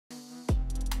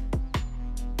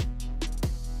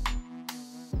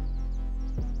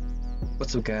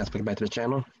What's up, guys? Welcome back to the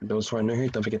channel. For those who are new here,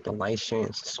 don't forget to like, share,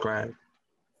 and subscribe.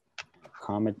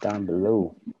 Comment down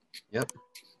below. Yep.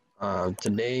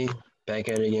 Today, back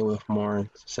at it again with more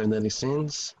Seven Deadly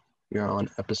Sins. We are on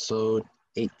episode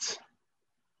 8.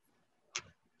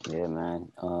 Yeah,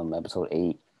 man. Episode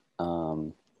 8.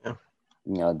 Yeah. You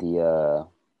know, the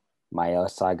Mael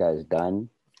saga is done.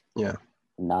 Yeah.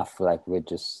 Now I feel like we're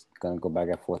just gonna go back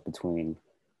and forth between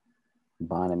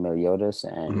Ban and Meliodas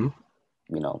and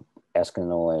you know,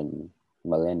 Escanor and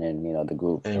Malin and the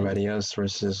group. Everybody else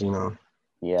versus,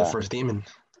 the first demon.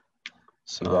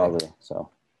 So, exactly. So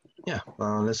yeah,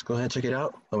 let's go ahead and check it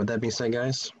out. But with that being said,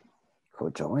 guys, go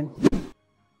join.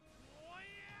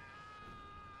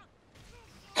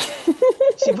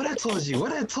 See what I told you?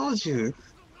 What I told you?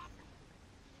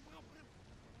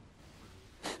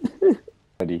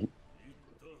 Buddy.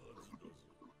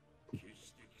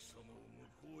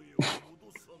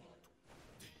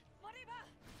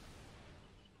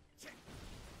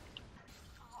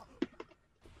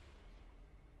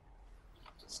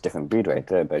 It's a different breed right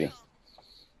there, buddy.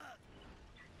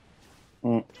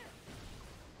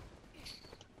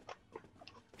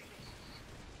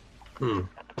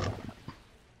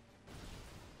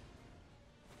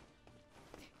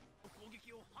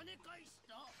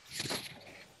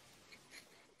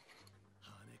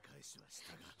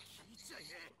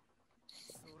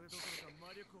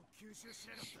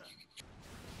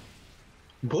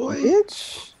 Boy.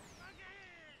 Bitch.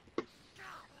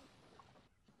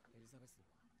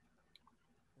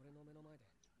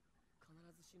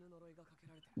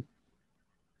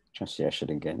 Trying to see that shit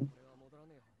again.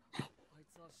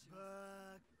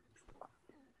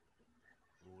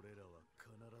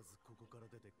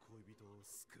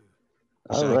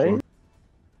 All right.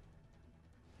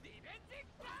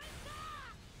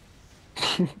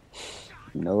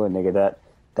 No, nigga,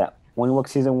 that only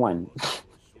works season 1.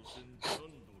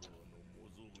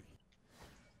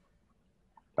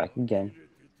 Back again.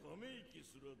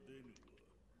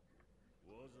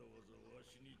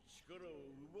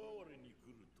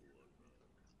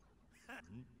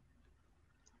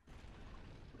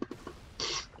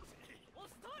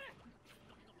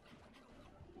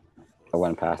 I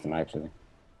went past him actually.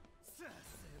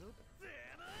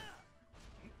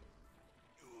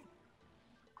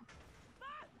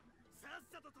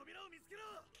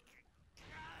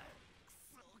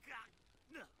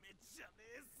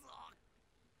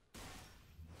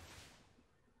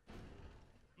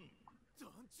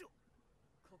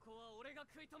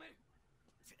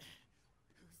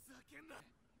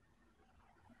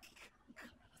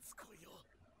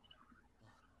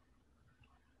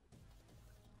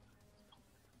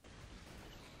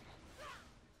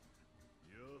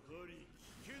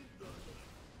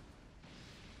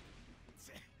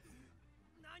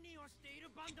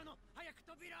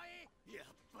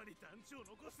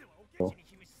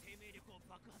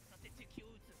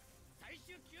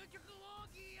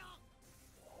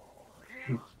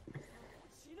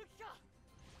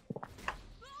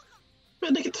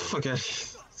 Man, get the fuck out of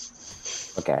here.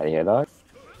 Fuck out of here, dog.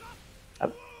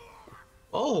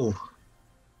 Oh.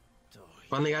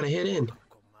 Finally got a hit in.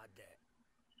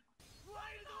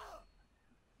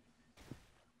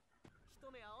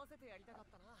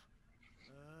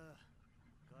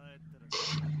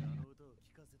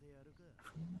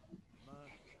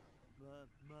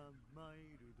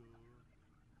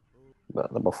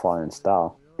 But the falling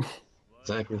style.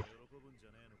 Exactly.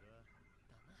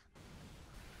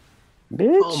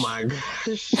 Bitch. Oh my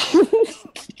gosh.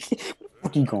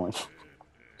 Where you going?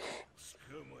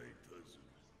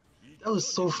 That was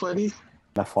so funny.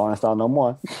 Not falling style no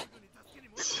more.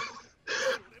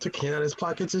 Took hand out of his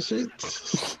pockets and shit.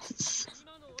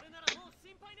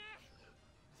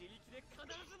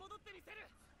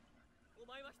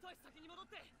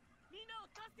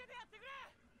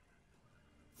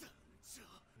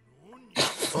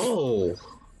 Oh.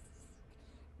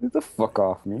 Get the fuck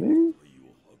off me, dude.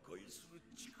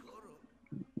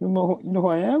 You know who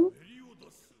I am?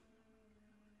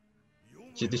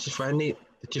 Did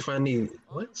you finally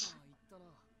what?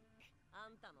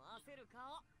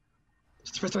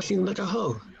 It's the first time I seen him like a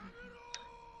hoe.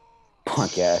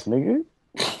 Punk ass nigga.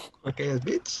 Punk ass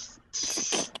bitch.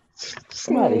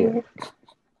 Come out of here.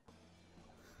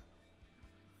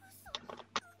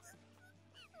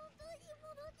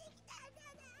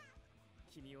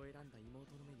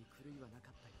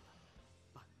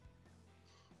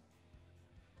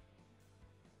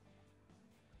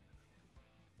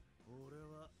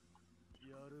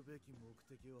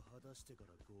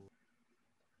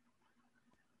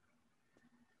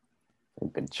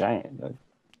 Like a giant, though.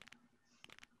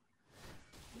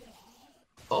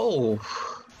 Oh.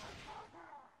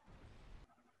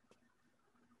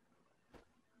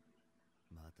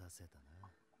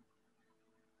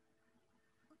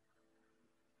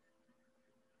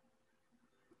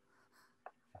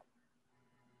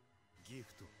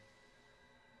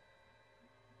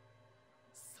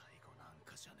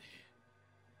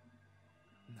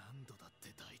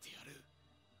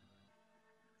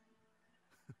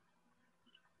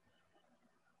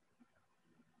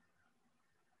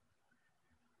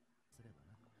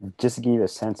 Just to give you a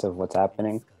sense of what's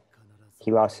happening,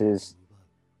 he lost his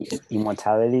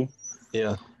immortality.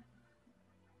 Yeah.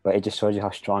 But it just shows you how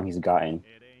strong he's gotten.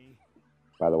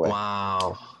 By the way.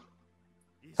 Wow.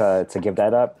 To give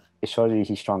that up, it shows you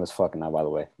he's strong as fuck now. By the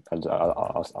way,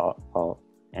 I'll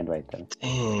end right there.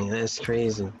 Dang, that's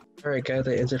crazy. All right, guys,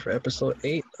 that ends it for episode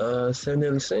 8. 7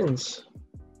 Deadly Sins.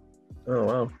 Oh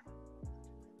wow.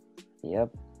 Yep,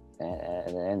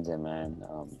 and it ends it, man.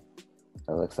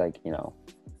 It looks like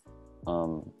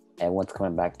everyone's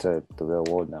coming back to the real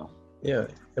world now. Yeah,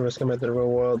 everyone's coming back to the real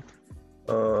world.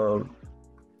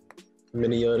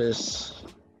 Meliodas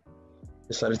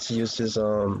decided to use his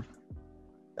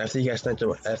after he got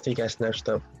snatched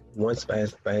up once by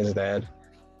his dad,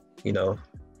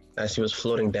 as he was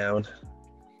floating down.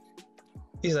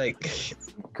 He's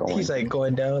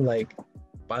going down, like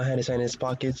behind his hand in his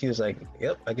pockets. He was like,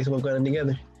 "Yep, I guess we're going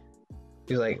together."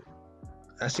 He's like,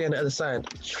 "I see you on the other side."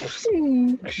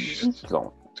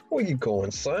 Where you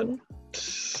going, son?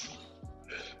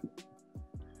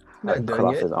 Not cut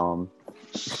off his arm.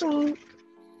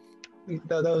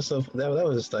 That was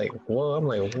just like, whoa. I'm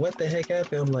like, what the heck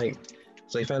happened? I'm like,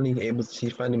 so he finally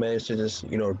managed to just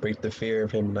break the fear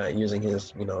of him not using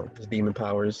his his demon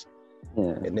powers.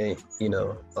 Yeah. And then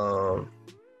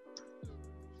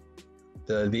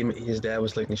his dad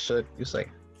was looking shook. He was like,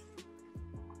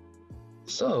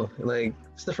 so like,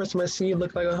 it's the first time I see you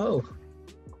look like a hoe.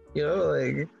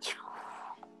 Like,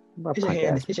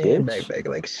 get your hand back,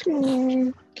 like. It's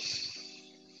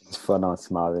fun on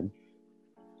smiling.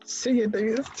 See you,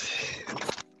 niggas.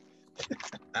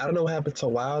 I don't know what happened to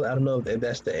Wild. I don't know if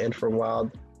that's the end for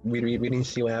Wild. We didn't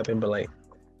see what happened, but like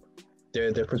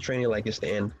they're portraying it like it's the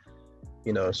end.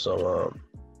 So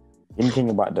anything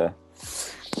about the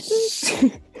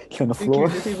on the floor?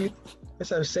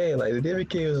 That's what I'm saying. Like the David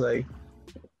King was like,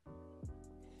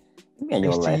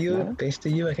 thanks to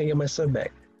you, I can get my son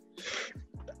back.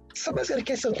 Somebody's gonna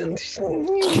get something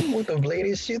with the blade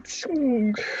and shit.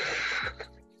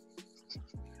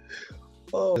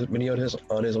 Oh, Meliodas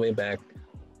on his way back.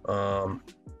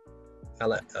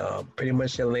 Pretty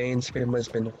much Elaine's pretty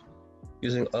much been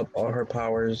using up all her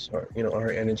powers, or all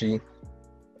her energy,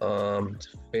 to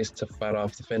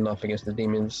fend off against the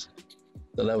demons,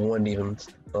 the level 1 demons.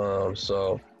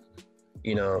 So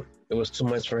it was too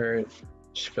much for her.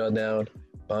 She fell down.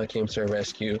 Bond came to her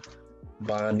rescue.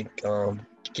 Bond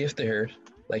gifted her,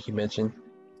 like you mentioned,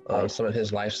 some of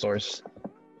his life source.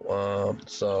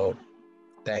 So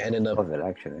that ended up. All of it,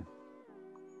 actually.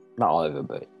 Not all of it,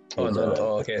 but. Oh no!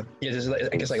 Oh, okay. Yeah, just I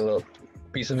guess like a little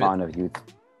piece of Fountain of Youth.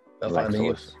 Fountain of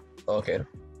Youth. Okay.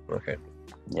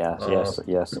 Yeah.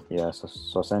 Yes.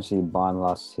 So essentially, Bond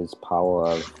lost his power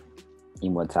of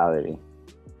immortality,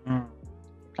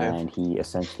 and he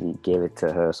essentially gave it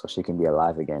to her so she can be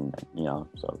alive again.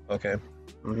 So. Okay.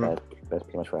 Mm-hmm. That's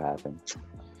pretty much what happened.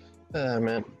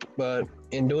 Man, but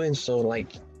in doing so,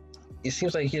 like, it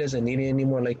seems like he doesn't need it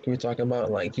anymore. Like you were talking about,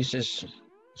 like he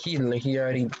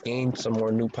already gained some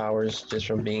more new powers just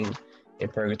from being in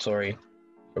purgatory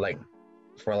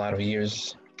for a lot of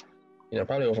years.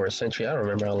 Probably over a century. I don't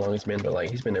remember how long it's been, but like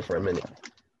he's been there for a minute,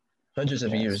 hundreds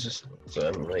of years. So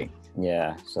I'm like,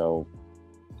 yeah. So,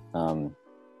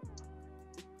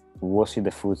 we'll see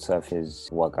the fruits of his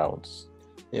workouts.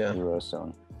 Yeah. Real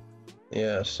soon.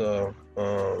 Yeah. So,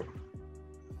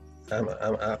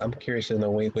 I'm curious to know.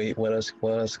 Wait. What else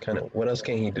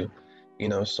can he do?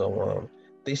 So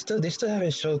they still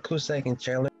haven't showed Cusack and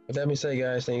Chandler. With that being said,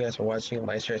 guys, thank you guys for watching.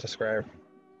 Like, share, subscribe.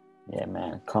 Yeah,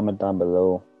 man. Comment down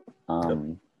below.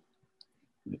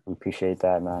 We appreciate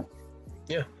that, man.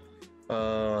 Yeah.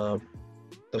 Don't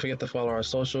forget to follow our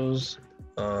socials.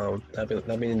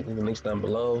 That'll be in the links down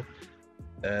below.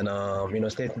 And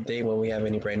stay up to date when we have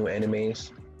any brand new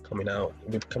animes coming out.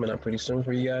 It'll be coming out pretty soon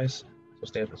for you guys.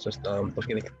 So don't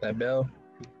forget to hit that bell.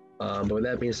 But with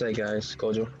that being said, guys,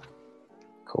 Kojo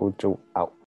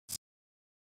out.